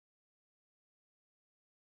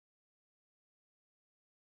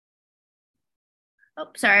Oh,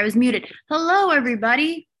 sorry, I was muted. Hello,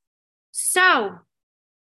 everybody. So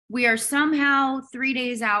we are somehow 3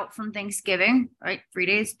 days out from Thanksgiving, right? 3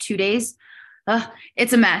 days, 2 days.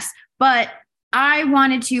 It's a mess. But I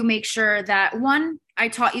wanted to make sure that one, I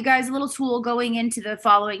taught you guys a little tool going into the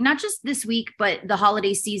following, not just this week, but the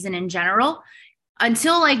holiday season in general.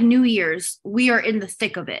 Until like New Year's, we are in the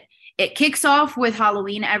thick of it. It kicks off with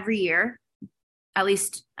Halloween every year. At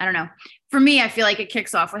least, I don't know. For me, I feel like it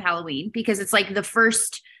kicks off with Halloween because it's like the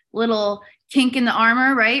first little kink in the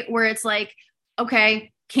armor, right? Where it's like,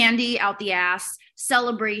 okay, candy out the ass,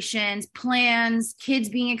 celebrations, plans, kids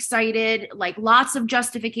being excited, like lots of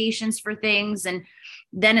justifications for things. And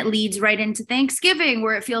then it leads right into Thanksgiving,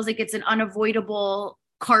 where it feels like it's an unavoidable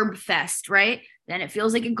carb fest, right? Then it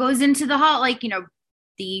feels like it goes into the like,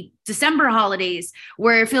 the December holidays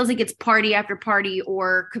where it feels like it's party after party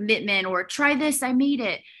or commitment or try this, I made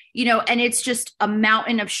it, and it's just a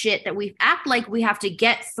mountain of shit that we act like we have to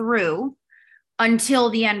get through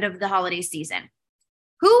until the end of the holiday season.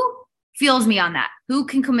 Who feels me on that? Who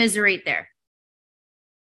can commiserate there?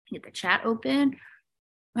 Get the chat open.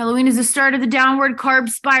 Halloween is the start of the downward carb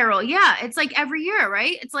spiral. Yeah, it's like every year,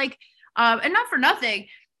 right? It's like, and not for nothing,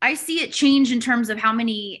 I see it change in terms of how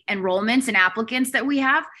many enrollments and applicants that we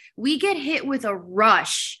have. We get hit with a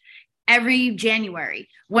rush every January.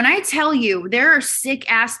 When I tell you there are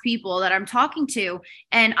sick ass people that I'm talking to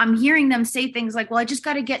and I'm hearing them say things like, well, I just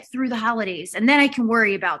got to get through the holidays and then I can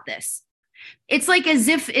worry about this. It's like as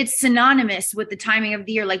if it's synonymous with the timing of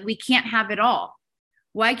the year. Like we can't have it all.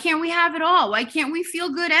 Why can't we have it all? Why can't we feel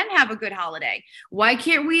good and have a good holiday? Why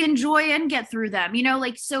can't we enjoy and get through them?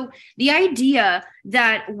 So the idea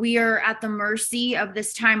that we are at the mercy of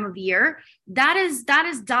this time of year, that is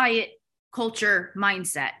diet culture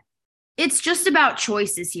mindset. It's just about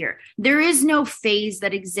choices here. There is no phase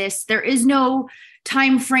that exists. There is no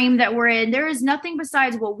time frame that we're in. There is nothing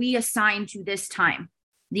besides what we assign to this time.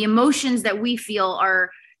 The emotions that we feel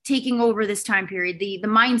are taking over this time period, the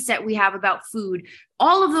mindset we have about food,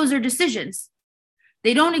 all of those are decisions.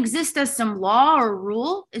 They don't exist as some law or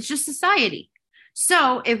rule. It's just society.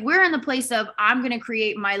 So if we're in the place of, I'm going to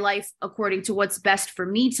create my life according to what's best for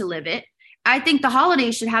me to live it, I think the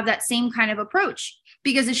holidays should have that same kind of approach,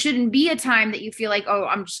 because it shouldn't be a time that you feel like, oh,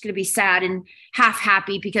 I'm just going to be sad and half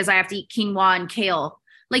happy because I have to eat quinoa and kale.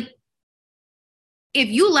 Like if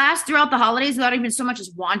you last throughout the holidays without even so much as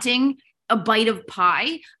wanting a bite of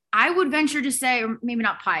pie, I would venture to say, or maybe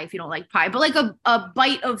not pie if you don't like pie, but like a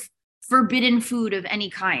bite of forbidden food of any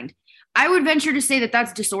kind, I would venture to say that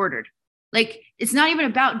that's disordered. Like it's not even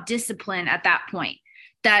about discipline at that point.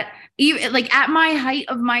 That even like at my height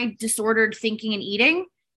of my disordered thinking and eating,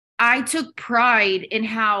 I took pride in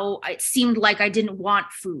how it seemed like I didn't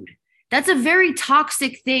want food. That's a very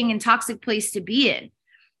toxic thing and toxic place to be in,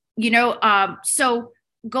 so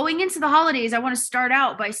going into the holidays, I want to start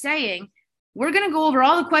out by saying, we're going to go over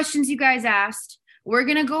all the questions you guys asked. We're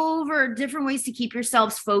going to go over different ways to keep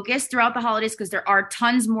yourselves focused throughout the holidays because there are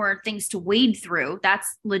tons more things to wade through.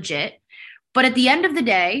 That's legit. But at the end of the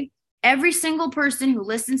day, every single person who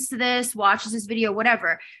listens to this, watches this video,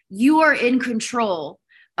 whatever, you are in control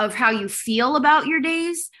of how you feel about your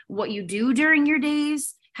days, what you do during your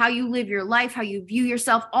days, how you live your life, how you view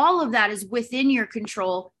yourself. All of that is within your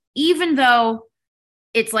control, even though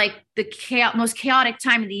it's like the most chaotic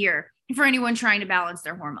time of the year for anyone trying to balance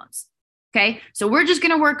their hormones. Okay. So we're just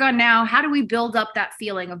going to work on now, how do we build up that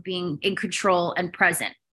feeling of being in control and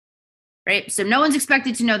present? Right. So no one's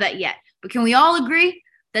expected to know that yet, but can we all agree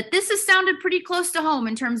that this has sounded pretty close to home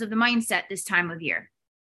in terms of the mindset this time of year?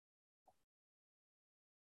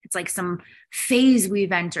 It's like some phase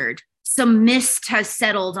we've entered. Some mist has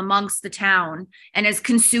settled amongst the town and has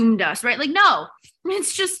consumed us, right? Like, no,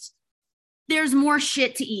 it's just, there's more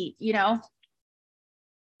shit to eat,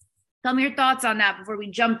 Tell me your thoughts on that before we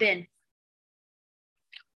jump in.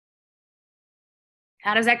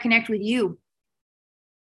 How does that connect with you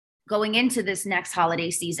going into this next holiday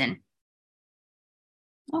season?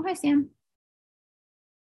 Oh, hi, Sam.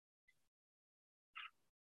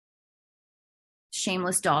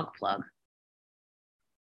 Shameless dog plug.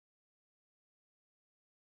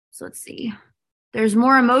 So let's see. There's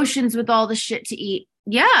more emotions with all the shit to eat.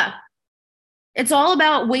 Yeah. It's all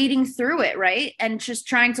about wading through it, right? And just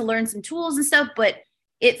trying to learn some tools and stuff, but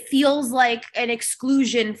it feels like an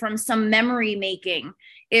exclusion from some memory making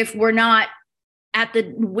if we're not at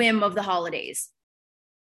the whim of the holidays.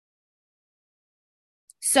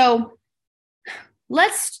 So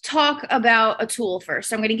let's talk about a tool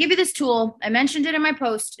first. I'm going to give you this tool. I mentioned it in my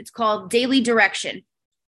post. It's called Daily Direction.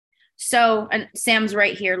 So, and Sam's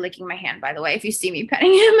right here licking my hand, by the way. If you see me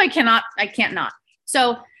petting him, I can't not.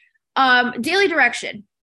 So Daily direction.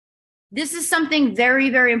 This is something very,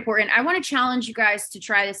 very important. I want to challenge you guys to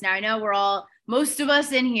try this now. I know most of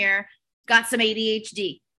us in here got some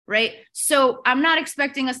ADHD, right? So I'm not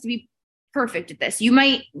expecting us to be perfect at this. You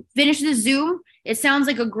might finish the Zoom. It sounds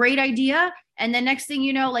like a great idea. And the next thing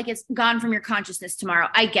you know, like it's gone from your consciousness tomorrow.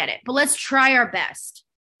 I get it. But let's try our best.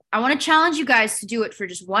 I want to challenge you guys to do it for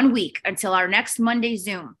just 1 week until our next Monday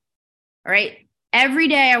Zoom. All right. Every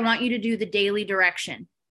day, I want you to do the daily direction.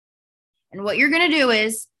 And what you're going to do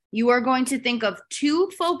is you are going to think of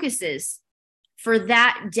 2 focuses for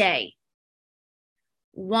that day.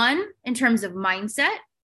 One in terms of mindset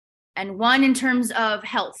and one in terms of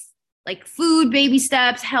health, like food, baby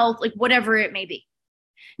steps, health, like whatever it may be.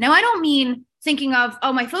 Now, I don't mean thinking of,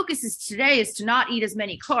 oh, my focus is today is to not eat as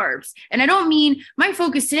many carbs. And I don't mean my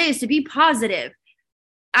focus today is to be positive.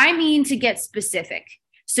 I mean to get specific.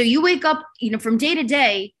 So you wake up, from day to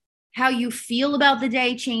day, how you feel about the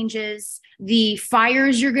day changes. The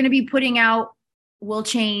fires you're going to be putting out will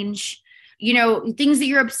change. Things that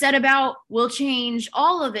you're upset about will change.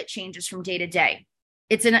 All of it changes from day to day.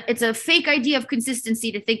 It's a fake idea of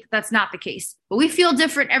consistency to think that that's not the case, but we feel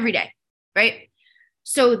different every day, right?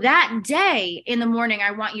 So that day in the morning,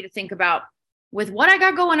 I want you to think about, with what I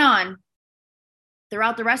got going on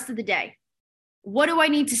throughout the rest of the day, what do I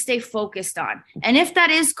need to stay focused on? And if that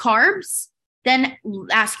is carbs, then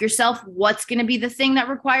ask yourself, what's going to be the thing that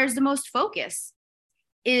requires the most focus?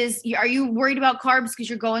 Are you worried about carbs because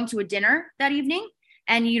you're going to a dinner that evening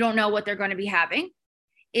and you don't know what they're going to be having?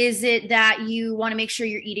 Is it that you want to make sure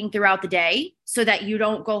you're eating throughout the day so that you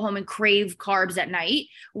don't go home and crave carbs at night?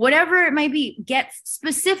 Whatever it might be, get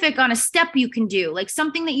specific on a step you can do, like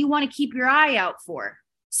something that you want to keep your eye out for,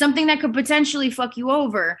 something that could potentially fuck you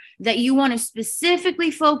over that you want to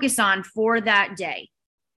specifically focus on for that day.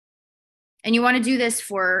 And you want to do this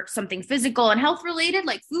for something physical and health related,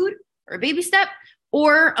 like food or a baby step,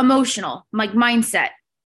 or emotional, like mindset.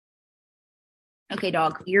 Okay,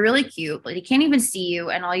 dog, you're really cute, but he can't even see you.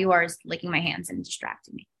 And all you are is licking my hands and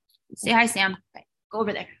distracting me. Say hi, Sam. Okay, go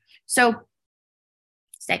over there. So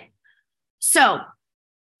stay. So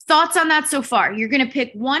thoughts on that so far? You're going to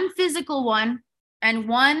pick one physical one and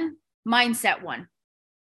one mindset one.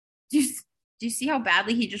 Do you see how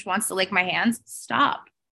badly he just wants to lick my hands? Stop.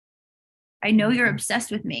 I know you're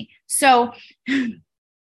obsessed with me. So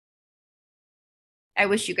I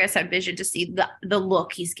wish you guys had vision to see the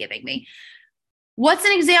look he's giving me. What's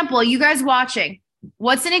an example, you guys watching?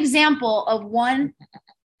 What's an example of one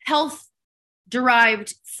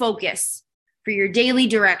health-derived focus for your daily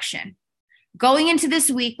direction? Going into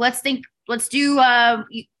this week, let's do,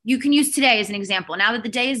 you can use today as an example. Now that the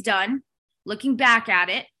day is done, looking back at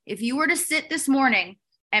it, if you were to sit this morning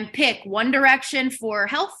and pick one direction for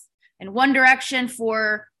health and one direction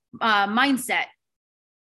for mindset,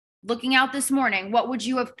 looking out this morning, what would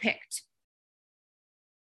you have picked?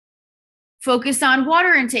 Focus on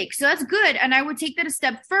water intake. So that's good. And I would take that a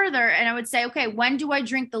step further and I would say, okay, when do I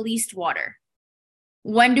drink the least water?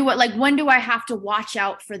 When do I have to watch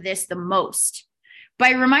out for this the most? By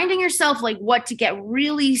reminding yourself what to get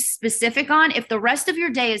really specific on, if the rest of your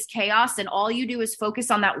day is chaos and all you do is focus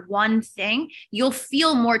on that one thing, you'll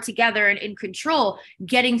feel more together and in control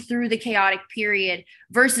getting through the chaotic period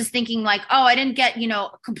versus thinking I didn't get,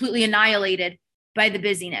 completely annihilated by the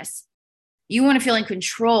busyness. You want to feel in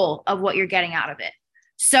control of what you're getting out of it.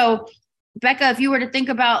 So, Becca, if you were to think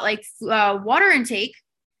about water intake,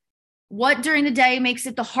 what during the day makes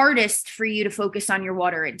it the hardest for you to focus on your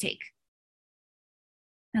water intake?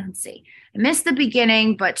 Let's see. I missed the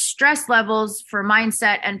beginning, but stress levels for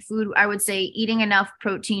mindset and food, I would say eating enough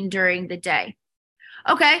protein during the day.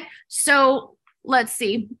 Okay, so let's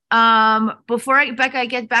see. Before Becca, I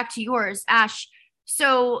get back to yours, Ash.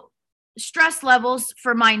 So stress levels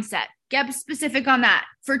for mindset. Get specific on that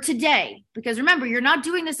for today, because remember, you're not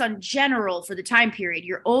doing this on general for the time period.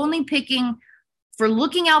 You're only picking for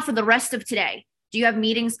looking out for the rest of today. Do you have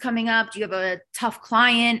meetings coming up? Do you have a tough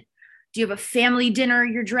client? Do you have a family dinner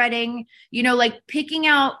you're dreading? Picking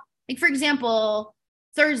out, for example,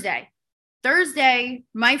 Thursday,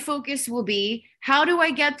 my focus will be, how do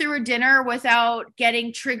I get through a dinner without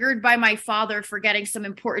getting triggered by my father for getting some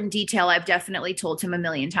important detail I've definitely told him a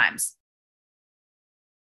million times?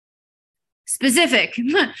 Specific,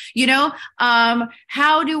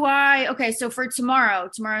 how do I, so for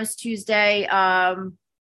tomorrow's Tuesday,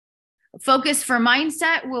 focus for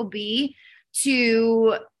mindset will be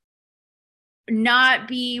to not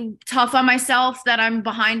be tough on myself that I'm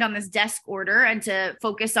behind on this desk order and to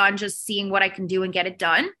focus on just seeing what I can do and get it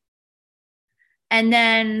done. And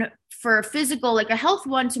then for physical, like a health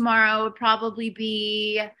one tomorrow would probably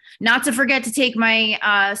be not to forget to take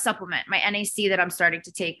my supplement, my NAC that I'm starting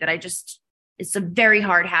to take that it's a very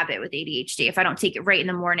hard habit with ADHD. If I don't take it right in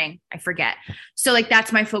the morning, I forget. So like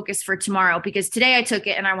that's my focus for tomorrow because today I took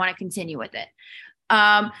it and I want to continue with it.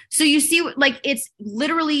 So you see, like it's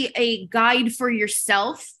literally a guide for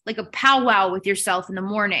yourself, like a powwow with yourself in the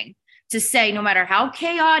morning to say, no matter how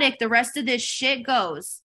chaotic the rest of this shit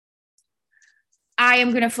goes, I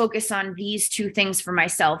am going to focus on these two things for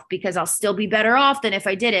myself because I'll still be better off than if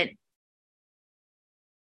I didn't.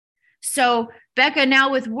 So Becca,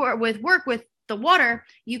 now with the water,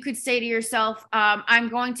 you could say to yourself, I'm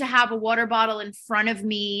going to have a water bottle in front of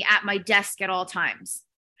me at my desk at all times.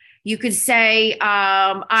 You could say,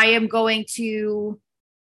 I am going to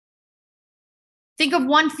think of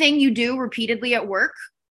one thing you do repeatedly at work.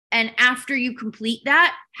 And after you complete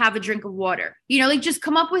that, have a drink of water. You know, like just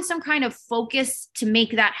come up with some kind of focus to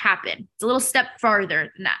make that happen. It's a little step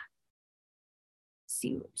farther than that. Let's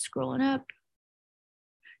see, scrolling up.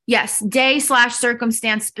 Yes,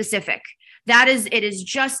 day/circumstance specific. It is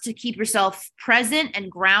just to keep yourself present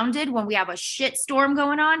and grounded when we have a shit storm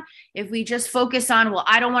going on. If we just focus on, well,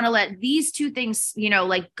 I don't want to let these two things,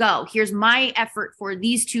 like go. Here's my effort for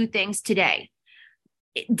these two things today.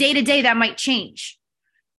 Day to day, that might change,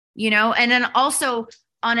 and then also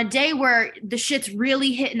on a day where the shit's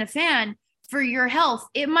really hitting the fan for your health,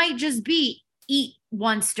 it might just be eat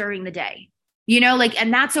once during the day,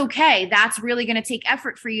 and that's okay. That's really going to take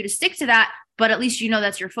effort for you to stick to that. But at least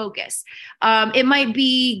that's your focus. It might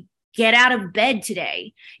be get out of bed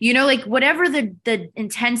today. Like whatever the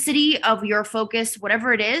intensity of your focus,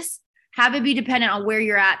 whatever it is, have it be dependent on where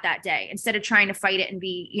you're at that day instead of trying to fight it and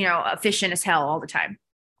be, efficient as hell all the time.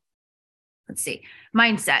 Let's see.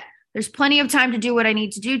 Mindset. There's plenty of time to do what I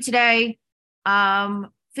need to do today.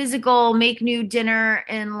 Physical, make new dinner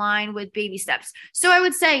in line with baby steps. So I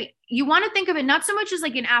would say you want to think of it not so much as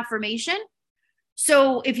like an affirmation.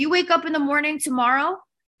 So if you wake up in the morning tomorrow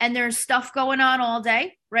and there's stuff going on all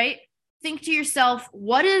day, right? Think to yourself,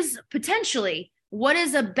 what is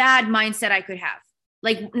a bad mindset I could have?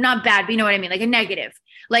 Like not bad, but you know what I mean? Like a negative.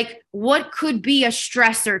 Like what could be a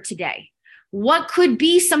stressor today? What could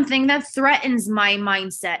be something that threatens my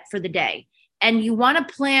mindset for the day? And you want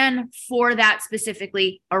to plan for that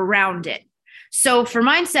specifically around it. So for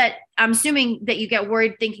mindset, I'm assuming that you get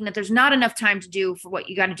worried thinking that there's not enough time to do for what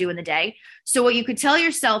you got to do in the day. So what you could tell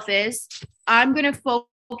yourself is, I'm going to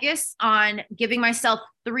focus on giving myself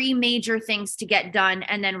 3 major things to get done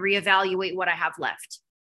and then reevaluate what I have left.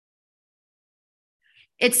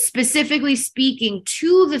 It's specifically speaking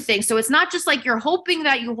to the thing. So it's not just like you're hoping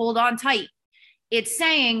that you hold on tight. It's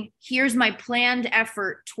saying, here's my planned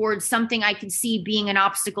effort towards something I can see being an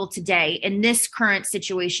obstacle today in this current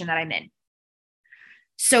situation that I'm in.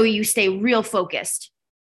 So you stay real focused.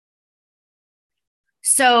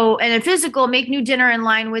 So, and then physical, make new dinner in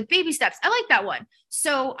line with baby steps. I like that one.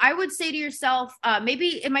 So I would say to yourself,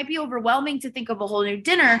 maybe it might be overwhelming to think of a whole new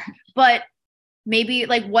dinner, but maybe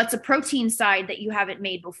like what's a protein side that you haven't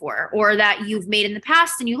made before or that you've made in the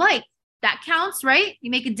past and you like. That counts, right?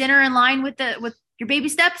 You make a dinner in line with your baby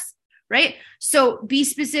steps, right? So be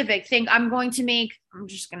specific. Think I'm going to make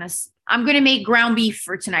ground beef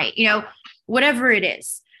for tonight, whatever it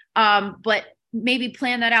is. But maybe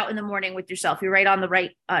plan that out in the morning with yourself. You're right on the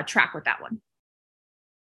right track with that one.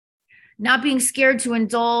 Not being scared to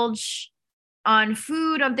indulge on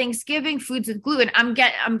food on Thanksgiving, foods with gluten.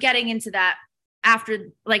 I'm getting into that after,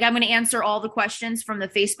 like, I'm going to answer all the questions from the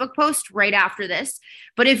Facebook post right after this.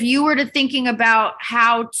 But if you were to thinking about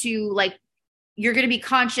how to, like, you're going to be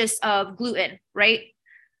conscious of gluten, right?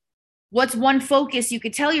 What's one focus you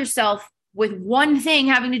could tell yourself with one thing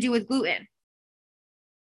having to do with gluten?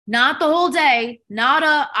 Not the whole day,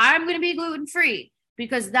 I'm going to be gluten-free,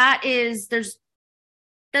 because that's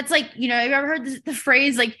like, you ever heard the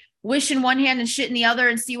phrase, like, wish in one hand and shit in the other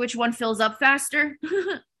and see which one fills up faster?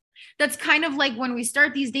 That's kind of like when we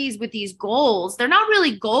start these days with these goals. They're not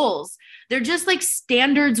really goals. They're just like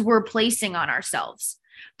standards we're placing on ourselves.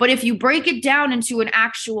 But if you break it down into an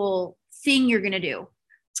actual thing you're going to do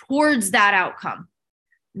towards that outcome,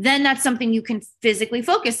 then that's something you can physically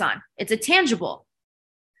focus on. It's a tangible.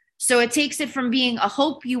 So it takes it from being a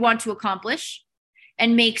hope you want to accomplish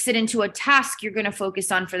and makes it into a task you're going to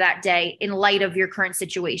focus on for that day in light of your current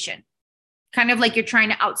situation. Kind of like you're trying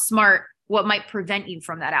to outsmart what might prevent you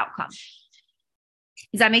from that outcome.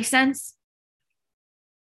 Does that make sense?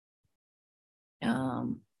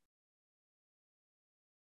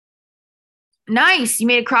 Nice. You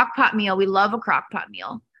made a crock pot meal. We love a crock pot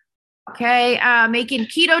meal. Okay. Making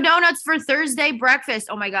keto donuts for Thursday breakfast.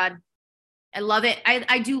 Oh my God. I love it.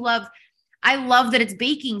 I love that it's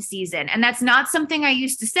baking season. And that's not something I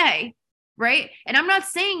used to say, right? And I'm not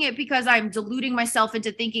saying it because I'm deluding myself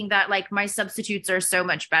into thinking that like my substitutes are so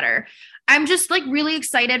much better. I'm just like really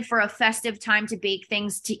excited for a festive time to bake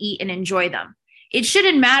things to eat and enjoy them. It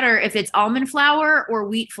shouldn't matter if it's almond flour or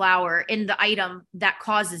wheat flour in the item that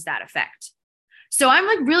causes that effect. So I'm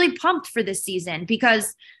like really pumped for this season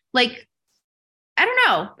because like, I don't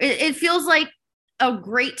know, it feels like a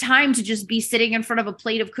great time to just be sitting in front of a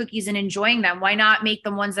plate of cookies and enjoying them. Why not make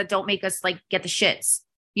them ones that don't make us like get the shits,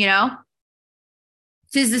 you know?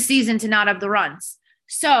 'Tis the season to not have the runs.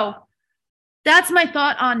 So that's my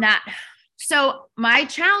thought on that. So my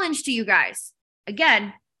challenge to you guys,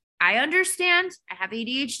 again, I understand I have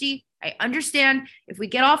ADHD. I understand if we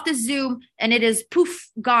get off the Zoom and it is poof,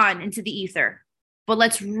 gone into the ether. But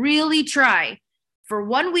let's really try for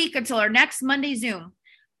 1 week until our next Monday Zoom.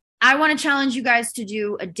 I want to challenge you guys to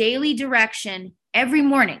do a daily direction every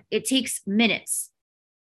morning. It takes minutes.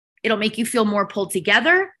 It'll make you feel more pulled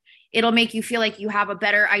together. It'll make you feel like you have a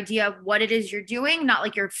better idea of what it is you're doing, not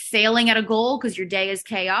like you're failing at a goal because your day is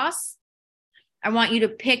chaos. I want you to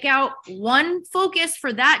pick out one focus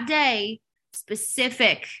for that day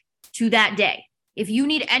specific to that day. If you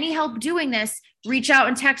need any help doing this, reach out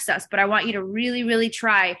and text us. But I want you to really, really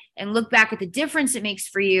try and look back at the difference it makes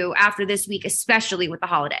for you after this week, especially with the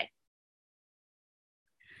holiday.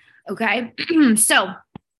 Okay. So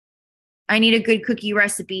I need a good cookie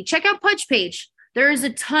recipe. Check out Pudge Page. There is a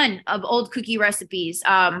ton of old cookie recipes.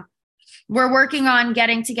 We're working on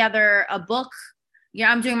getting together a book.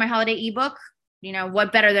 Yeah, I'm doing my holiday ebook. You know,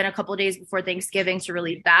 what better than a couple of days before Thanksgiving to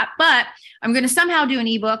release that? But I'm going to somehow do an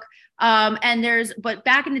ebook. But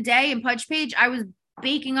back in the day in Pudge Page, I was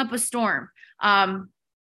baking up a storm. And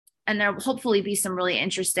there'll hopefully be some really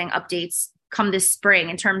interesting updates come this spring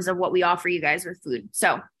in terms of what we offer you guys with food.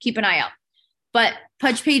 So keep an eye out. But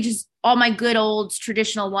Pudge Page is all my good old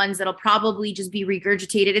traditional ones that'll probably just be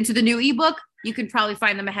regurgitated into the new ebook. You can probably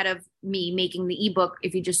find them ahead of me making the ebook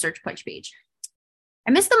if you just search Pudge Page.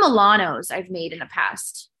 I miss the Milanos I've made in the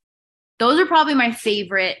past. Those are probably my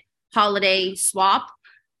favorite holiday swap.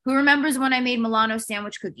 Who remembers when I made Milano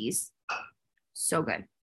sandwich cookies? So good.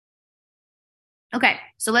 Okay,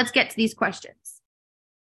 so let's get to these questions.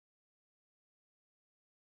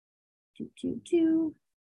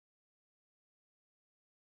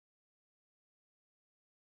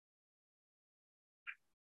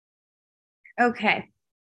 Okay.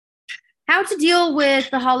 How to deal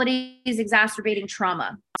with the holidays exacerbating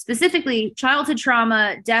trauma, specifically childhood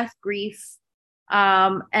trauma, death, grief,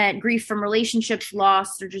 and grief from relationships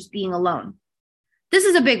lost or just being alone. This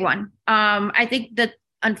is a big one. I think that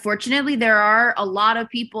unfortunately there are a lot of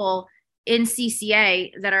people in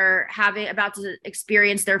CCA that are about to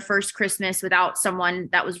experience their first Christmas without someone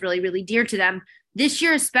that was really, really dear to them this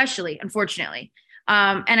year, especially, unfortunately.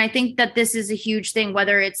 And I think that this is a huge thing,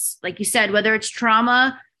 whether it's, like you said, whether it's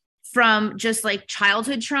trauma from just like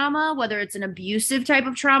childhood trauma, whether it's an abusive type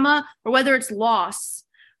of trauma, or whether it's loss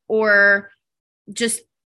or just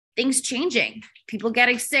things changing, people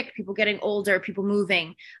getting sick, people getting older, people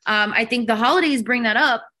moving. I think the holidays bring that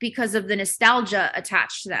up because of the nostalgia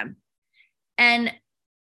attached to them. And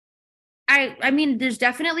I mean, there's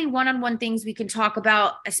definitely one-on-one things we can talk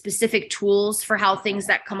about, specific tools for how things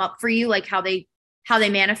that come up for you, like how they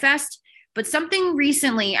manifest. But something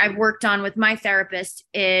recently I've worked on with my therapist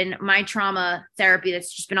in my trauma therapy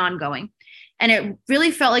that's just been ongoing. And it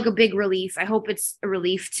really felt like a big relief. I hope it's a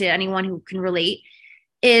relief to anyone who can relate.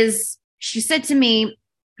 Is she said to me,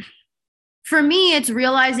 for me, it's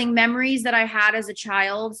realizing memories that I had as a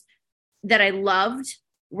child that I loved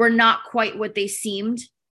were not quite what they seemed.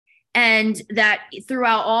 And that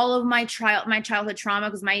throughout all of my childhood trauma,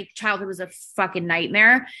 because my childhood was a fucking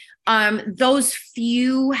nightmare, those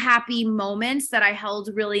few happy moments that I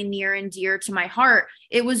held really near and dear to my heart,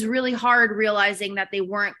 it was really hard realizing that they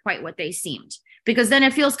weren't quite what they seemed, because then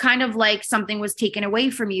it feels kind of like something was taken away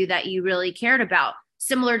from you that you really cared about.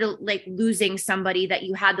 Similar to like losing somebody that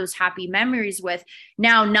you had those happy memories with.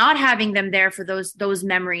 Now not having them there for those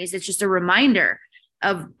memories, it's just a reminder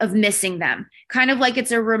of missing them. Kind of like it's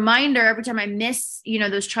a reminder every time I miss,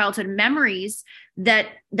 those childhood memories that's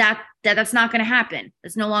not going to happen.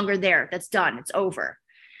 It's no longer there. That's done. It's over.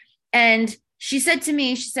 And she said to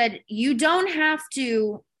me, you don't have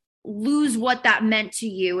to lose what that meant to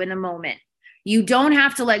you in the moment. You don't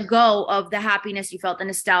have to let go of the happiness you felt, the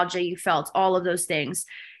nostalgia you felt, all of those things.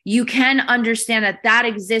 You can understand that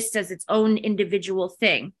exists as its own individual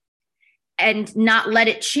thing and not let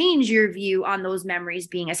it change your view on those memories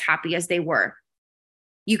being as happy as they were.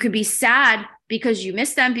 You could be sad because you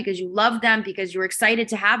miss them, because you love them, because you were excited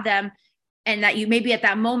to have them. and that you maybe at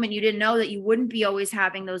that moment you didn't know that you wouldn't be always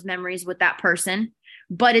having those memories with that person,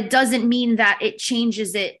 but it doesn't mean that it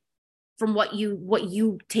changes it from what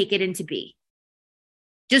you take it in to be.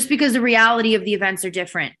 Just because the reality of the events are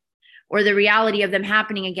different or the reality of them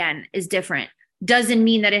happening again is different doesn't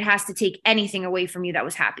mean that it has to take anything away from you that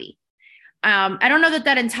was happy. I don't know that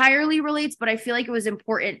that entirely relates, but I feel like it was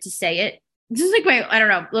important to say it. This is like my, I don't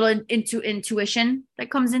know, little intuition that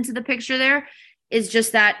comes into the picture there is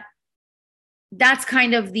just that that's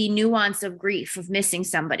kind of the nuance of grief, of missing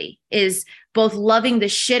somebody, is both loving the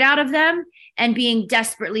shit out of them and being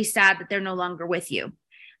desperately sad that they're no longer with you.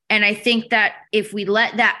 And I think that if we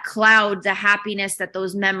let that cloud the happiness that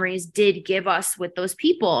those memories did give us with those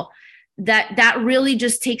people, that really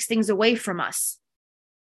just takes things away from us.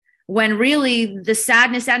 When really the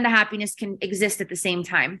sadness and the happiness can exist at the same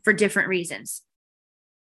time for different reasons.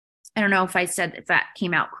 I don't know if that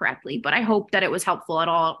came out correctly, but I hope that it was helpful at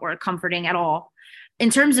all or comforting at all. In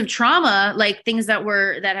terms of trauma, like things that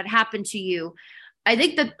had happened to you, I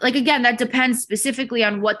think that, like, again, that depends specifically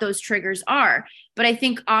on what those triggers are. But I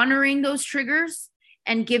think honoring those triggers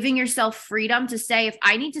and giving yourself freedom to say, if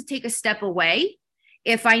I need to take a step away,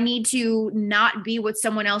 if I need to not be what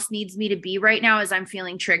someone else needs me to be right now as I'm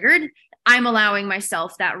feeling triggered, I'm allowing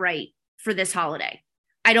myself that right for this holiday.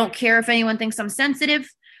 I don't care if anyone thinks I'm sensitive.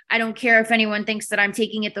 I don't care if anyone thinks that I'm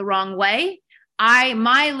taking it the wrong way.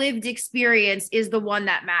 My lived experience is the one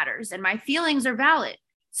that matters, and my feelings are valid.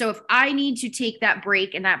 So if I need to take that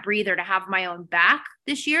break and that breather to have my own back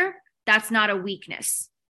this year, that's not a weakness.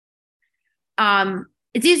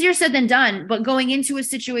 It's easier said than done, but going into a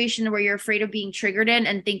situation where you're afraid of being triggered in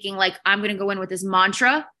and thinking like, I'm going to go in with this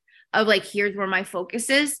mantra of like, here's where my focus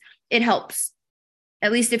is, it helps.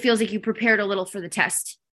 At least it feels like you prepared a little for the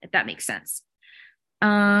test, if that makes sense.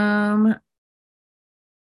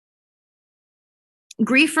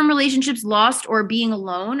 Grief from relationships lost or being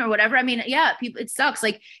alone or whatever. I mean, yeah, people, it sucks.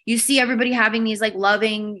 Like you see everybody having these like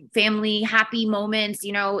loving family, happy moments,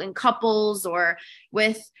 in couples or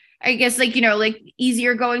with, I guess, like, like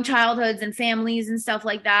easier going childhoods and families and stuff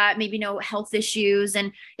like that, maybe no health issues.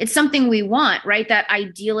 And it's something we want, right? That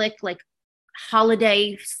idyllic, like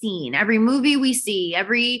holiday scene, every movie we see,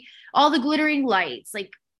 all the glittering lights,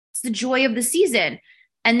 like it's the joy of the season.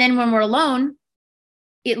 And then when we're alone,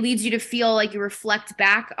 it leads you to feel like you reflect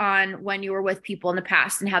back on when you were with people in the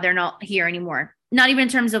past and how they're not here anymore. Not even in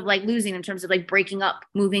terms of like losing, in terms of like breaking up,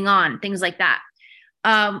 moving on, things like that.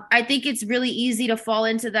 I think it's really easy to fall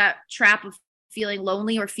into that trap of feeling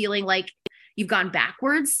lonely or feeling like you've gone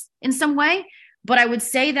backwards in some way. But I would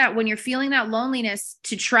say that when you're feeling that loneliness,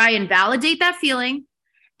 to try and validate that feeling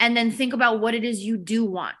and then think about what it is you do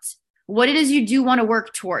want, what it is you do want to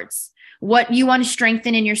work towards, what you want to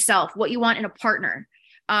strengthen in yourself, what you want in a partner.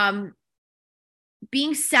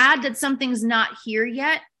 Being sad that something's not here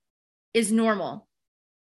yet is normal.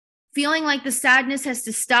 Feeling like the sadness has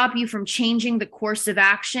to stop you from changing the course of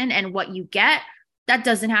action and what you get, that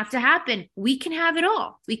doesn't have to happen. We can have it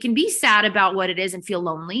all. We can be sad about what it is and feel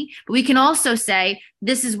lonely, but we can also say,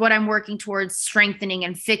 this is what I'm working towards strengthening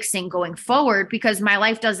and fixing going forward, because my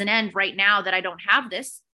life doesn't end right now that I don't have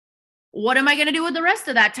this. What am I going to do with the rest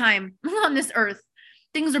of that time on this earth?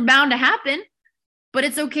 Things are bound to happen, but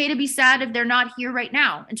it's okay to be sad if they're not here right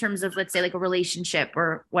now in terms of, let's say, like a relationship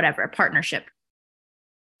or whatever, a partnership.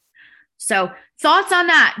 So thoughts on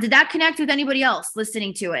that? Did that connect with anybody else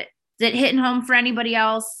listening to it? Is it hitting home for anybody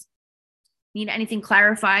else? Need anything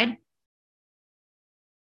clarified?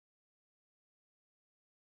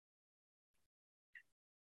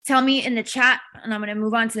 Tell me in the chat, and I'm going to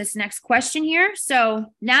move on to this next question here.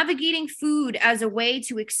 So navigating food as a way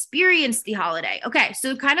to experience the holiday. Okay,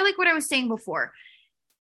 so kind of like what I was saying before,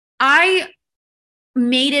 I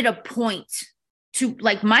made it a point to,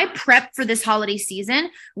 like, my prep for this holiday season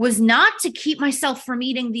was not to keep myself from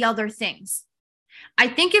eating the other things. I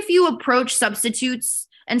think if you approach substitutes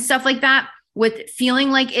and stuff like that with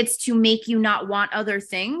feeling like it's to make you not want other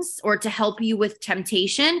things or to help you with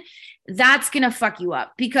temptation, that's going to fuck you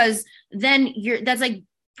up, because then that's like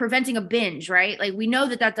preventing a binge, right? Like we know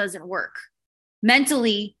that doesn't work.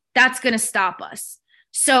 Mentally, that's going to stop us.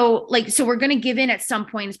 So we're going to give in at some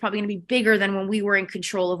point. It's probably going to be bigger than when we were in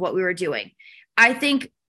control of what we were doing. I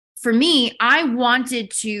think for me, I wanted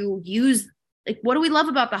to use, like, what do we love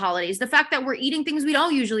about the holidays? The fact that we're eating things we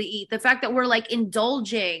don't usually eat. The fact that we're like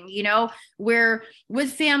indulging, we're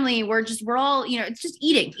with family. We're all, it's just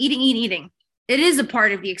eating. It is a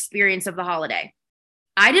part of the experience of the holiday.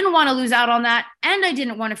 I didn't want to lose out on that. And I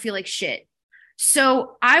didn't want to feel like shit.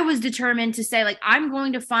 So I was determined to say, like, I'm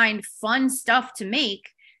going to find fun stuff to make,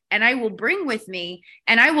 and I will bring with me,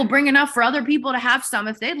 and I will bring enough for other people to have some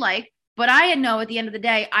if they'd like. But I know at the end of the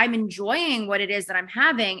day, I'm enjoying what it is that I'm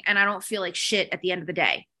having, and I don't feel like shit at the end of the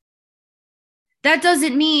day. That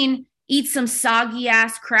doesn't mean eat some soggy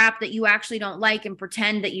ass crap that you actually don't like and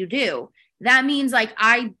pretend that you do. That means like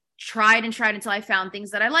I tried and tried until I found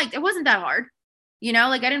things that I liked. It wasn't that hard.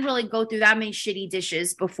 Like I didn't really go through that many shitty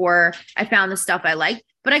dishes before I found the stuff I liked.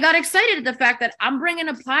 But I got excited at the fact that I'm bringing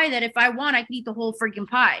a pie that if I want, I can eat the whole freaking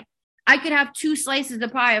pie. I could have 2 slices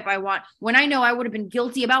of pie if I want, when I know I would have been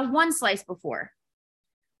guilty about 1 slice before.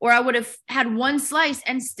 Or I would have had 1 slice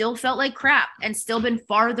and still felt like crap and still been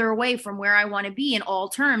farther away from where I want to be in all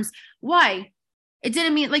terms. Why? It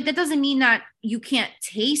didn't mean like that doesn't mean that you can't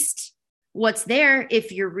taste what's there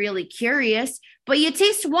if you're really curious, but you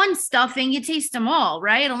taste one stuffing, you taste them all,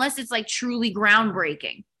 right? Unless it's like truly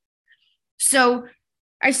groundbreaking. So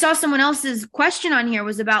I saw someone else's question on here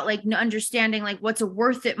was about like understanding like what's a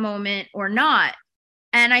worth it moment or not.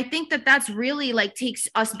 And I think that that's really like takes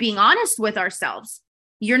us being honest with ourselves.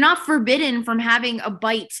 You're not forbidden from having a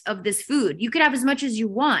bite of this food. You could have as much as you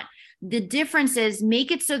want. The difference is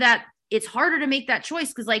make it so that it's harder to make that choice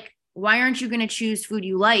because like, why aren't you going to choose food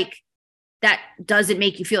you like that doesn't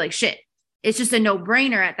make you feel like shit? It's just a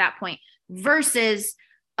no-brainer at that point versus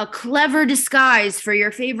a clever disguise for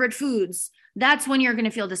your favorite foods. That's when you're going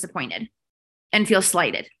to feel disappointed and feel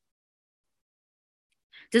slighted.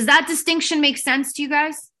 Does that distinction make sense to you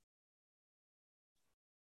guys?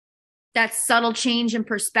 That subtle change in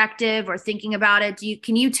perspective or thinking about it?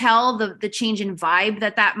 Can you tell the change in vibe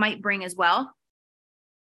that might bring as well?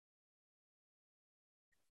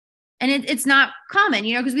 And it's not common,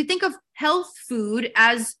 because we think of health food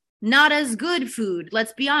as not as good food,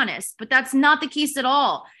 let's be honest, but that's not the case at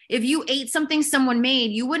all. If you ate something someone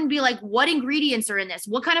made, you wouldn't be like, what ingredients are in this?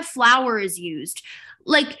 What kind of flour is used?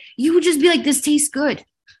 Like, you would just be like, this tastes good.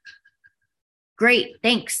 Great,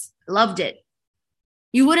 thanks, loved it.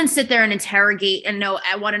 You wouldn't sit there and interrogate and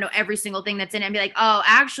I want to know every single thing that's in it and be like, oh,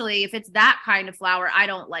 actually, if it's that kind of flour, I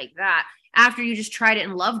don't like that. After you just tried it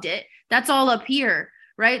and loved it, that's all up here,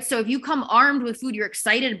 right? So if you come armed with food you're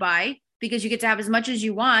excited by because you get to have as much as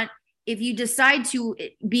you want, if you decide to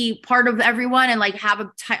be part of everyone and like have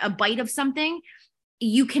a bite of something,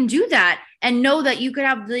 you can do that and know that you could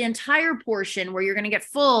have the entire portion where you're going to get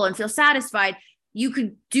full and feel satisfied. You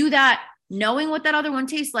could do that knowing what that other one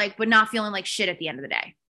tastes like, but not feeling like shit at the end of the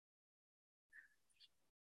day.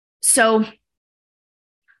 So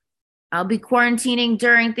I'll be quarantining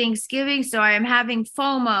during Thanksgiving, so I am having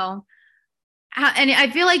FOMO. And I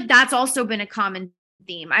feel like that's also been a common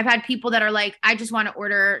theme. I've had people that are like, I just want to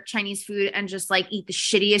order Chinese food and just like eat the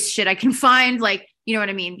shittiest shit I can find. Like, you know what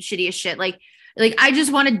I mean? Shittiest shit. Like I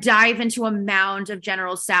just want to dive into a mound of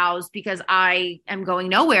General Tso's because I am going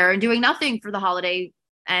nowhere and doing nothing for the holiday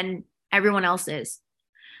and everyone else is.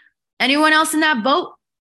 Anyone else in that boat?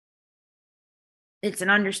 It's an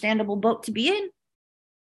understandable boat to be in.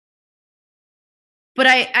 But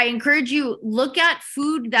I encourage you, look at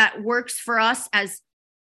food that works for us as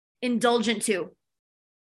indulgent too.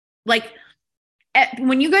 Like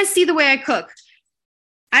when you guys see the way I cook,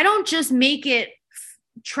 I don't just make it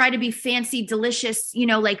try to be fancy, delicious,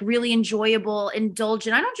 like really enjoyable,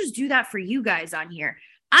 indulgent. I don't just do that for you guys on here.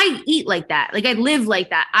 I eat like that. Like I live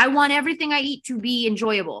like that. I want everything I eat to be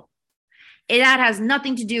enjoyable. That has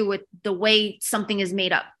nothing to do with the way something is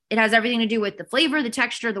made up. It has everything to do with the flavor, the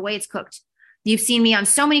texture, the way it's cooked. You've seen me on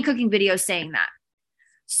so many cooking videos saying that.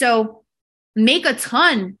 So make a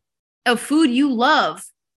ton of food you love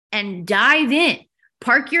and dive in.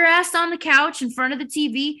 Park your ass on the couch in front of the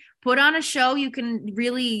TV, put on a show you can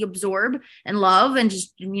really absorb and love and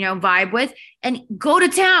just, vibe with, and go to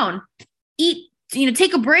town. Eat,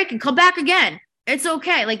 take a break and come back again. It's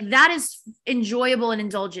okay. Like that is enjoyable and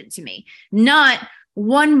indulgent to me. Not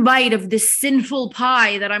one bite of this sinful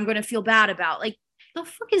pie that I'm going to feel bad about. Like the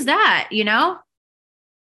fuck is that,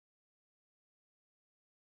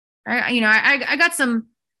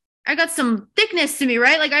 I got some thickness to me,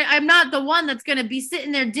 right? Like I'm not the one that's going to be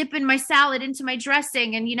sitting there dipping my salad into my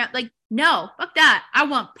dressing and, no, fuck that. I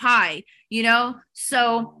want pie,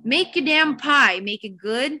 So make your damn pie, make it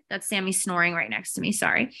good. That's Sammy snoring right next to me.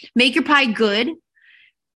 Sorry. Make your pie good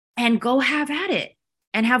and go have at it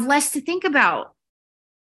and have less to think about.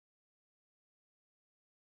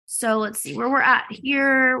 So let's see where we're at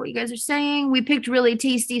here. What you guys are saying. We picked really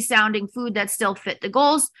tasty sounding food that still fit the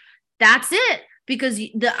goals. That's it. Because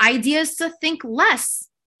the idea is to think less.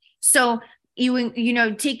 So you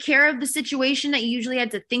take care of the situation that you usually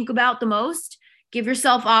had to think about the most, give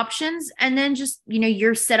yourself options, and then just,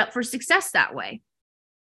 you're set up for success that way.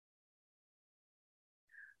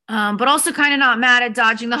 But also kind of not mad at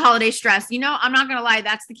dodging the holiday stress. I'm not going to lie,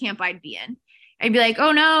 that's the camp I'd be in. I'd be like,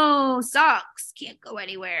 oh no, socks, can't go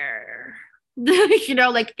anywhere.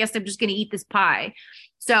 Like, I guess I'm just going to eat this pie.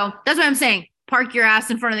 So that's what I'm saying. Park your ass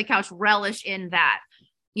in front of the couch, relish in that,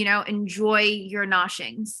 enjoy your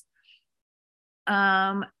noshings.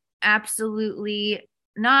 Absolutely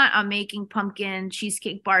not. I'm making pumpkin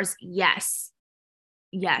cheesecake bars. Yes.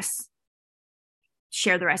 Yes.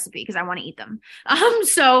 Share the recipe because I want to eat them.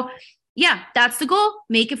 So yeah, that's the goal.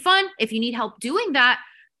 Make it fun. If you need help doing that,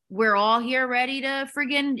 we're all here ready to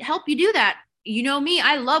friggin' help you do that. You know me,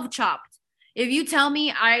 I love Chopped. If you tell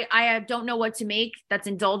me I don't know what to make that's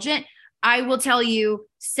indulgent, I will tell you,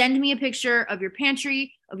 send me a picture of your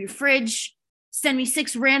pantry, of your fridge, send me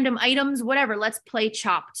 6 random items, whatever. Let's play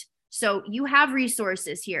Chopped. So you have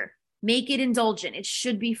resources here. Make it indulgent. It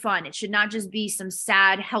should be fun. It should not just be some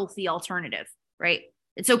sad, healthy alternative, right?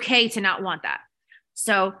 It's okay to not want that.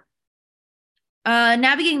 So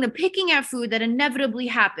navigating the picking at food that inevitably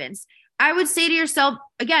happens. I would say to yourself,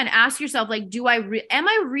 again, ask yourself, like, am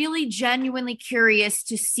I really genuinely curious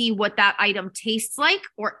to see what that item tastes like,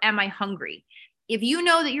 or am I hungry? If you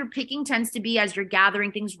know that your picking tends to be as you're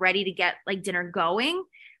gathering things ready to get like dinner going,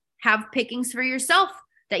 have pickings for yourself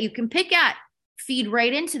that you can pick at, feed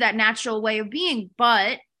right into that natural way of being,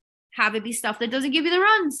 but have it be stuff that doesn't give you the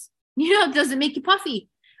runs, it doesn't make you puffy.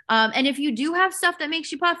 And if you do have stuff that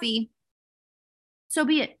makes you puffy, so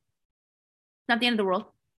be it. Not the end of the world.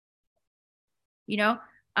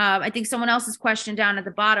 I think someone else's question down at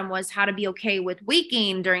the bottom was how to be okay with weight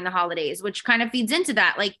gain during the holidays, which kind of feeds into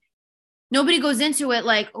that. Like, nobody goes into it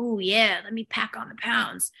like, oh yeah, let me pack on the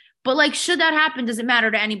pounds. But like, should that happen, does it matter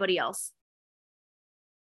to anybody else?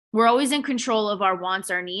 We're always in control of our wants,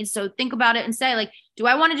 our needs. So think about it and say, like, do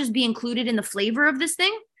I want to just be included in the flavor of this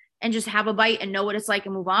thing and just have a bite and know what it's like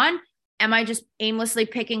and move on? Am I just aimlessly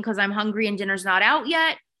picking because I'm hungry and dinner's not out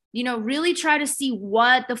yet? Really try to see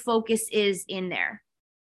what the focus is in there.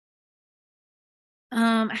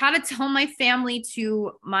 How to tell my family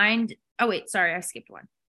to mind. Oh, wait, sorry, I skipped one.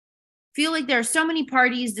 Feel like there are so many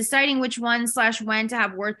parties, deciding which one/when to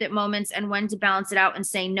have worth it moments and when to balance it out and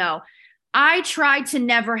say no. I try to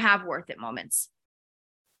never have worth it moments.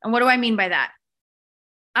 And what do I mean by that?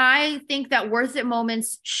 I think that worth it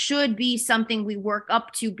moments should be something we work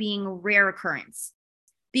up to being a rare occurrence,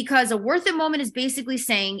 because a worth it moment is basically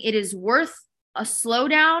saying it is worth a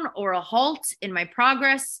slowdown or a halt in my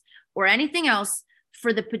progress or anything else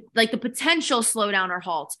for the potential slowdown or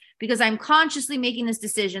halt, because I'm consciously making this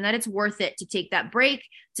decision that it's worth it to take that break,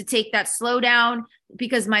 to take that slowdown,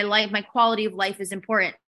 because my quality of life is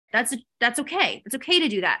important. That's okay. It's okay to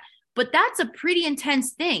do that. But that's a pretty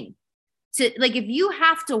intense thing. If you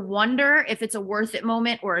have to wonder if it's a worth it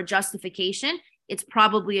moment or a justification, it's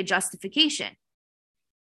probably a justification.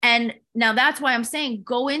 And now that's why I'm saying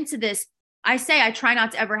go into this. I say I try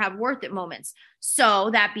not to ever have worth it moments. So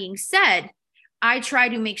that being said, I try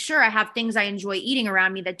to make sure I have things I enjoy eating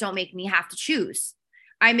around me that don't make me have to choose.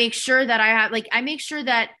 I make sure that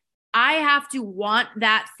I have to want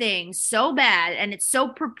that thing so bad, and it's so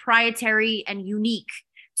proprietary and unique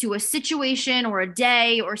to a situation or a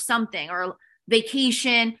day or something or a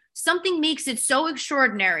vacation. Something makes it so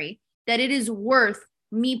extraordinary that it is worth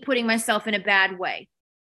me putting myself in a bad way.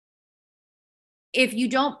 If you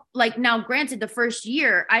don't now, granted, the first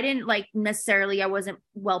year, I didn't I wasn't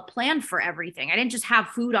well planned for everything. I didn't just have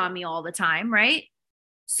food on me all the time, right?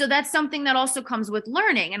 So that's something that also comes with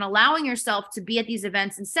learning and allowing yourself to be at these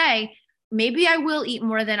events and say, maybe I will eat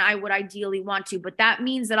more than I would ideally want to, but that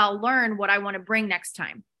means that I'll learn what I want to bring next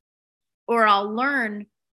time, or I'll learn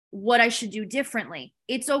what I should do differently.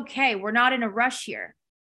 It's okay. We're not in a rush here,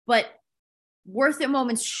 but worth it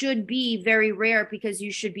moments should be very rare, because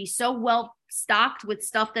you should be so well stocked with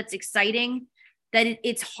stuff that's exciting that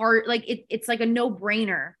it's hard. It's like a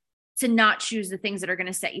no-brainer to not choose the things that are going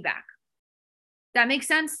to set you back. That makes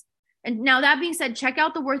sense? And now, that being said, check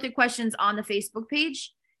out the worth it questions on the Facebook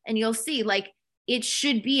page, and you'll see it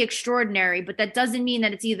should be extraordinary, but that doesn't mean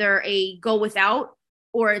that it's either a go without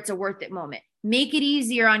or it's a worth it moment. Make it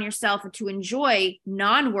easier on yourself to enjoy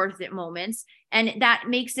non-worth it moments. And that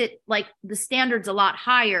makes it the standards a lot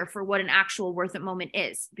higher for what an actual worth it moment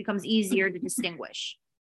is. It becomes easier to distinguish.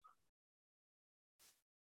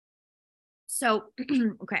 So,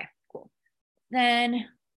 okay, cool. Then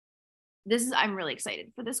I'm really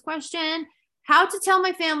excited for this question. How to tell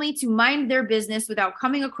my family to mind their business without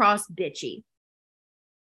coming across bitchy.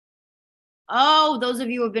 Oh, those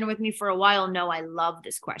of you who have been with me for a while know I love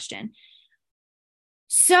this question.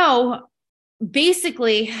 So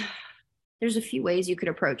basically, there's a few ways you could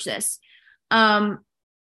approach this.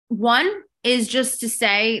 One is just to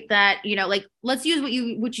say that, let's use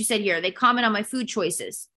what you said here. They comment on my food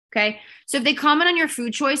choices. Okay. So if they comment on your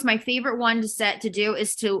food choice, my favorite one to do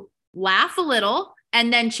is to laugh a little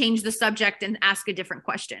and then change the subject and ask a different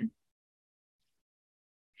question.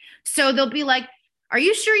 So they'll be like, are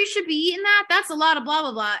you sure you should be eating that? That's a lot of blah,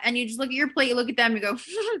 blah, blah. And you just look at your plate, you look at them, you go,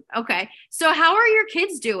 okay. So how are your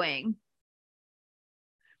kids doing?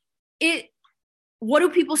 What do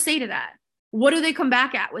people say to that? What do they come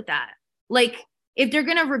back at with that? Like, if they're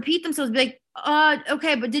going to repeat themselves, be like,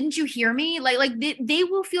 okay, but didn't you hear me? Like they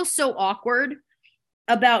will feel so awkward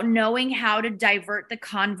about knowing how to divert the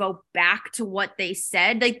convo back to what they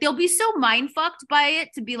said. Like, they'll be so mind fucked by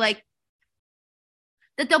it to be like,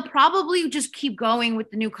 that they'll probably just keep going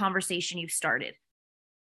with the new conversation you've started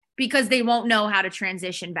because they won't know how to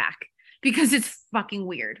transition back because it's fucking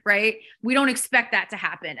weird, right? We don't expect that to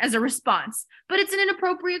happen as a response, but it's an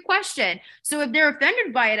inappropriate question. So if they're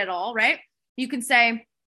offended by it at all, right, you can say,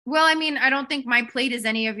 well, I mean, I don't think my plate is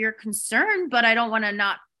any of your concern, but I don't want to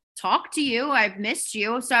not talk to you. I've missed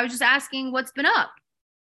you. So I was just asking what's been up.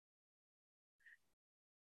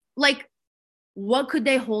 Like, what could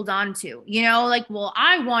they hold on to? You know, like, well,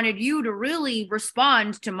 I wanted you to really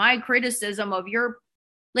respond to my criticism of your,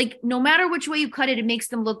 like, no matter which way you cut it, it makes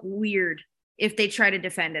them look weird if they try to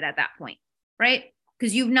defend it at that point, right?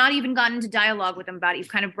 Because you've not even gotten into dialogue with them about it. You've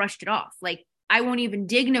kind of brushed it off. Like, I won't even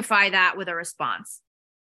dignify that with a response,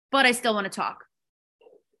 but I still want to talk.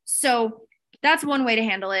 So that's one way to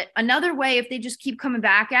handle it. Another way, if they just keep coming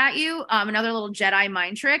back at you, another little Jedi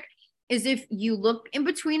mind trick is if you look in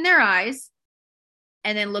between their eyes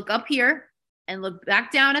and then look up here and look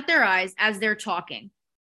back down at their eyes as they're talking.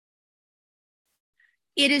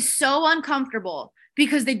 It is so uncomfortable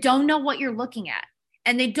because they don't know what you're looking at.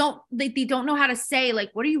 And they don't know how to say, like,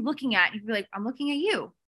 what are you looking at? You'd be like, I'm looking at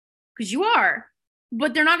you. Because you are.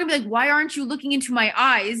 But they're not going to be like, why aren't you looking into my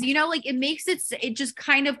eyes? You know, like, it just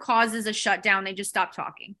kind of causes a shutdown. They just stop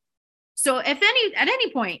talking. So at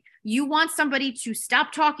any point you want somebody to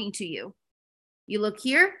stop talking to you, you look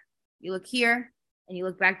here, and you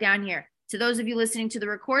look back down here. To those of you listening to the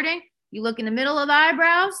recording, you look in the middle of the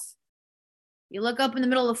eyebrows, you look up in the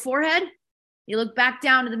middle of the forehead, you look back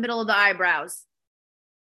down to the middle of the eyebrows,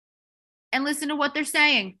 and listen to what they're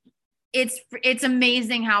saying. It's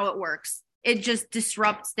amazing how it works. It just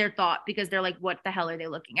disrupts their thought because they're like, what the hell are they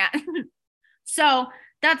looking at? So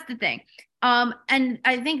that's the thing. And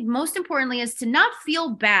I think most importantly is to not feel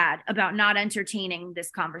bad about not entertaining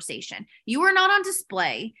this conversation. You are not on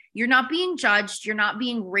display. You're not being judged. You're not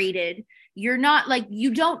being rated. You're not like,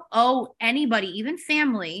 you don't owe anybody, even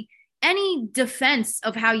family, any defense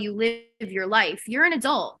of how you live your life. You're an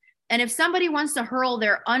adult. And if somebody wants to hurl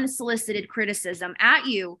their unsolicited criticism at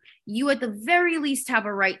you, you at the very least have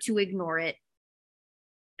a right to ignore it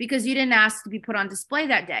because you didn't ask to be put on display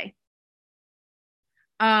that day.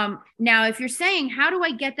 Now, if you're saying, how do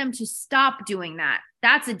I get them to stop doing that?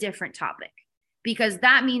 That's a different topic because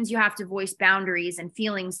that means you have to voice boundaries and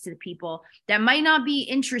feelings to the people that might not be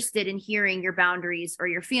interested in hearing your boundaries or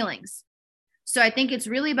your feelings. So I think it's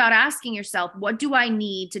really about asking yourself, what do I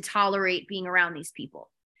need to tolerate being around these people?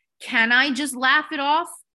 Can I just laugh it off,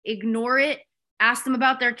 ignore it, ask them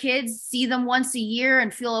about their kids, see them once a year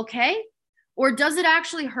and feel okay? Or does it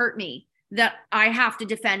actually hurt me that I have to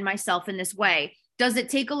defend myself in this way? Does it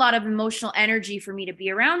take a lot of emotional energy for me to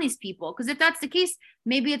be around these people? Because if that's the case,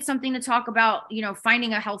 maybe it's something to talk about, you know,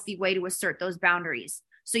 finding a healthy way to assert those boundaries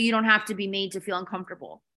so you don't have to be made to feel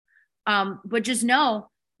uncomfortable. But just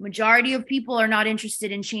know, majority of people are not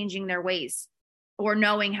interested in changing their ways or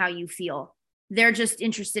knowing how you feel. They're just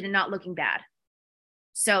interested in not looking bad.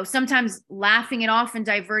 So sometimes laughing it off and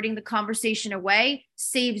diverting the conversation away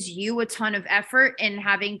saves you a ton of effort in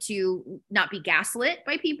having to not be gaslit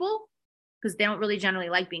by people because they don't really generally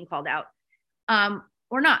like being called out,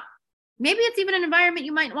 or not. Maybe it's even an environment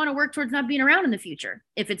you might want to work towards not being around in the future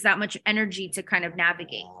if it's that much energy to kind of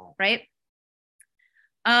navigate, right?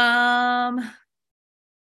 How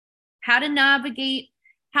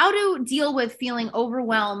to deal with feeling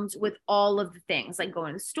overwhelmed with all of the things, like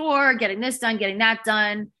going to the store, getting this done, getting that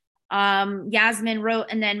done. Yasmin wrote,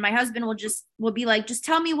 and then my husband will be like, just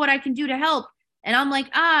tell me what I can do to help. And I'm like,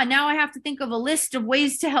 now I have to think of a list of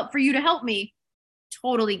ways to help for you to help me.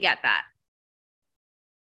 Totally get that.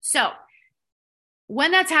 So when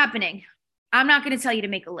that's happening, I'm not going to tell you to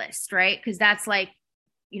make a list, right? Because that's like,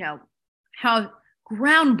 you know, how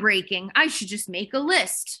groundbreaking. I should just make a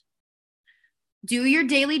list. Do your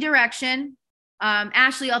daily direction.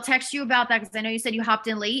 Ashley, I'll text you about that because I know you said you hopped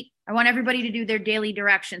in late. I want everybody to do their daily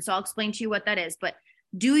direction. So I'll explain to you what that is. But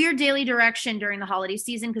do your daily direction during the holiday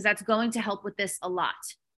season because that's going to help with this a lot.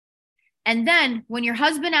 And then when your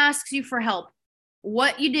husband asks you for help,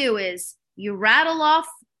 what you do is you rattle off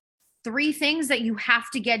 3 things that you have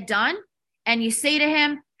to get done, and you say to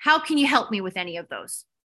him, how can you help me with any of those?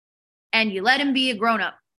 And you let him be a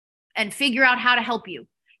grown-up and figure out how to help you.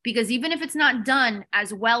 Because even if it's not done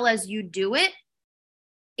as well as you do it,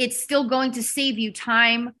 it's still going to save you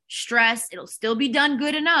time, stress. It'll still be done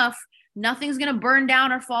good enough. Nothing's going to burn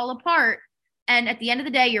down or fall apart. And at the end of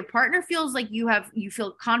the day, your partner feels like you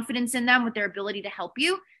feel confidence in them with their ability to help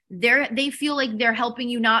you. They feel like they're helping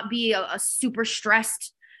you not be a super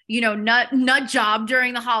stressed, nut job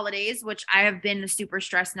during the holidays, which I have been a super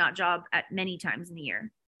stressed nut job at many times in the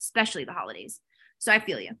year, especially the holidays. So I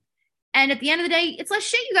feel you. And at the end of the day, it's less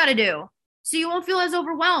shit you got to do. So you won't feel as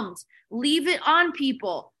overwhelmed. Leave it on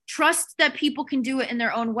people. Trust that people can do it in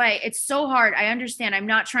their own way. It's so hard. I understand. I'm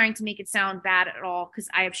not trying to make it sound bad at all because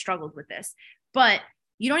I have struggled with this. But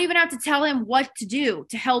you don't even have to tell him what to do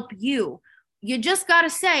to help you. You just got to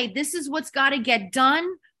say, this is what's got to get done.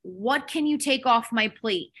 What can you take off my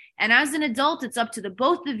plate? And as an adult, it's up to the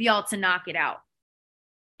both of y'all to knock it out.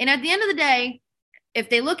 And at the end of the day, if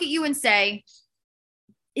they look at you and say,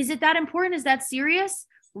 is it that important? Is that serious?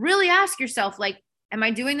 Really ask yourself, am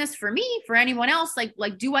I doing this for me, for anyone else?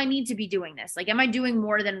 Do I need to be doing this? Am I doing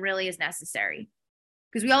more than really is necessary?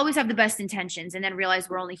 Because we always have the best intentions and then realize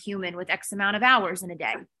we're only human with X amount of hours in a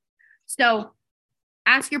day. So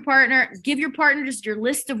ask your partner, give your partner just your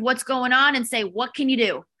list of what's going on and say, what can you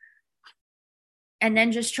do? And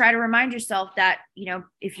then just try to remind yourself that,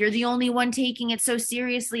 if you're the only one taking it so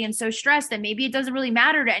seriously and so stressed, then maybe it doesn't really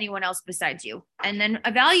matter to anyone else besides you. And then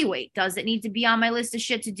evaluate, does it need to be on my list of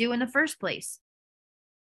shit to do in the first place?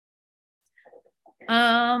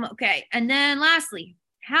 Okay. And then lastly,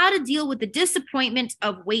 how to deal with the disappointment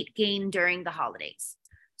of weight gain during the holidays.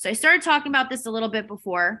 So I started talking about this a little bit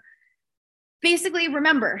before. Basically,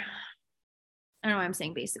 remember, I don't know why I'm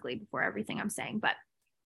saying basically before everything I'm saying, but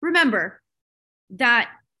remember that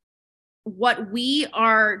what we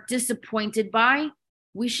are disappointed by,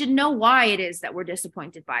 we should know why it is that we're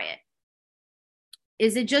disappointed by it.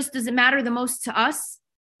 Does it matter the most to us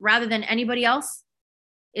rather than anybody else?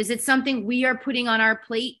 Is it something we are putting on our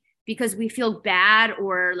plate because we feel bad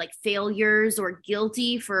or like failures or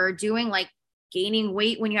guilty for doing, like gaining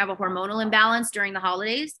weight when you have a hormonal imbalance during the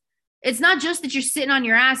holidays? It's not just that you're sitting on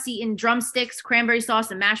your ass eating drumsticks, cranberry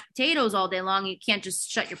sauce, and mashed potatoes all day long. You can't just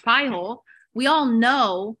shut your pie hole. We all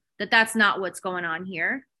know that that's not what's going on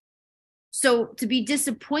here. So to be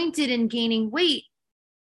disappointed in gaining weight,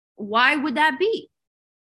 why would that be?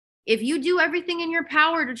 If you do everything in your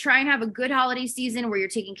power to try and have a good holiday season where you're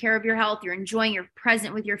taking care of your health, you're enjoying, you're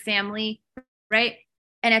present with your family, right?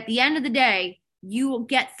 And at the end of the day, you will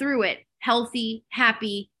get through it healthy,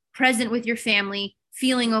 happy, present with your family,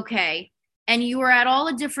 feeling okay. And you are at all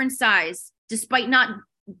a different size, despite not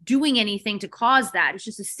doing anything to cause that. It's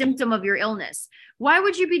just a symptom of your illness. Why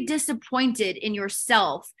would you be disappointed in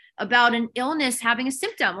yourself about an illness having a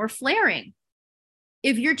symptom or flaring?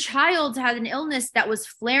 If your child had an illness that was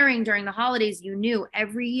flaring during the holidays, you knew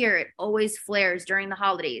every year it always flares during the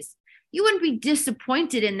holidays. You wouldn't be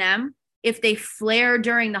disappointed in them if they flare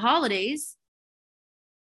during the holidays.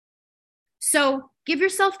 So give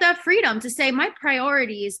yourself that freedom to say, my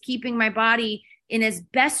priority is keeping my body in as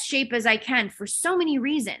best shape as I can for so many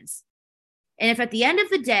reasons. And if at the end of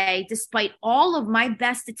the day, despite all of my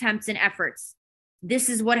best attempts and efforts, this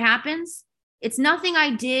is what happens, it's nothing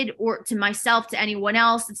I did or to myself, to anyone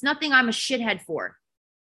else. It's nothing I'm a shithead for.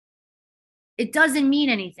 It doesn't mean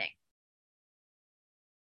anything.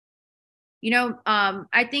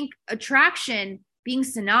 I think attraction being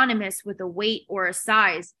synonymous with a weight or a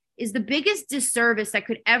size is the biggest disservice that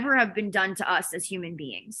could ever have been done to us as human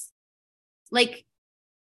beings.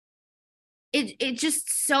 It's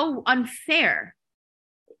just so unfair.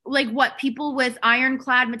 What, people with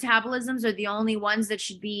ironclad metabolisms are the only ones that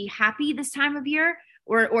should be happy this time of year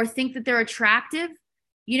or think that they're attractive?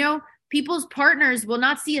 People's partners will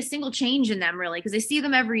not see a single change in them really because they see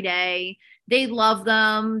them every day. They love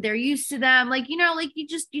them. They're used to them.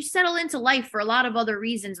 You settle into life for a lot of other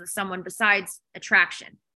reasons with someone besides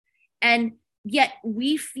attraction. And yet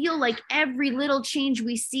we feel like every little change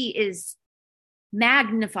we see is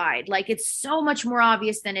magnified. It's so much more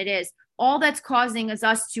obvious than it is. All that's causing is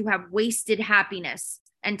us to have wasted happiness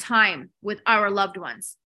and time with our loved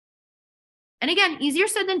ones. And again, easier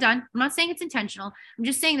said than done. I'm not saying it's intentional. I'm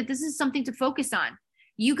just saying that this is something to focus on.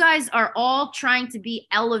 You guys are all trying to be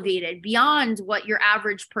elevated beyond what your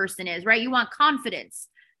average person is, right? You want confidence.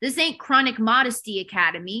 This ain't Chronic Modesty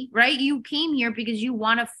Academy, right? You came here because you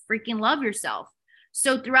want to freaking love yourself.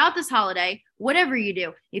 So throughout this holiday, whatever you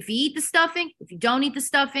do, if you eat the stuffing, if you don't eat the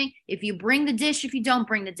stuffing, if you bring the dish, if you don't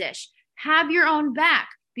bring the dish, have your own back.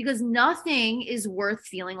 because nothing is worth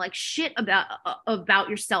feeling like shit about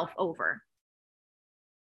yourself over.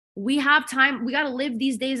 We have time. We got to live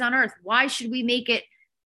these days on earth. Why should we make it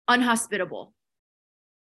unhospitable?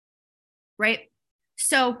 Right?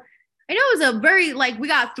 So I know it was a very, like, we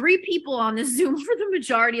got 3 people on the Zoom for the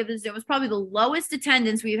majority of the Zoom. It's probably the lowest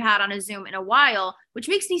attendance we've had on a Zoom in a while, which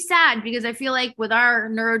makes me sad because I feel like with our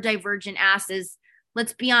neurodivergent asses,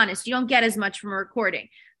 let's be honest, you don't get as much from a recording.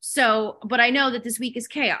 So, but I know that this week is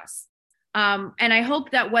chaos. And I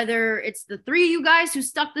hope that whether it's the 3 of you guys who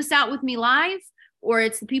stuck this out with me live, or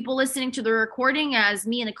it's the people listening to the recording as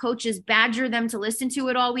me and the coaches badger them to listen to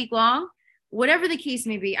it all week long, whatever the case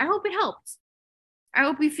may be, I hope it helped. I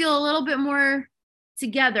hope we feel a little bit more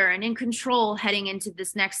together and in control heading into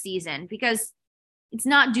this next season, because it's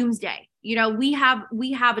not doomsday. You know, we have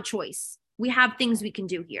a choice. We have things we can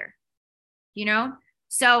do here, you know?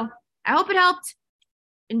 So I hope it helped.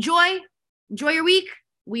 Enjoy your week.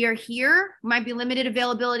 We are here. Might be limited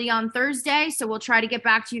availability on Thursday, so we'll try to get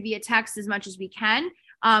back to you via text as much as we can.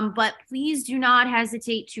 But please do not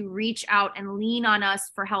hesitate to reach out and lean on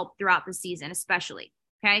us for help throughout the season, especially.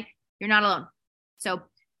 Okay? You're not alone. So,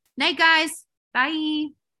 night, guys. Bye.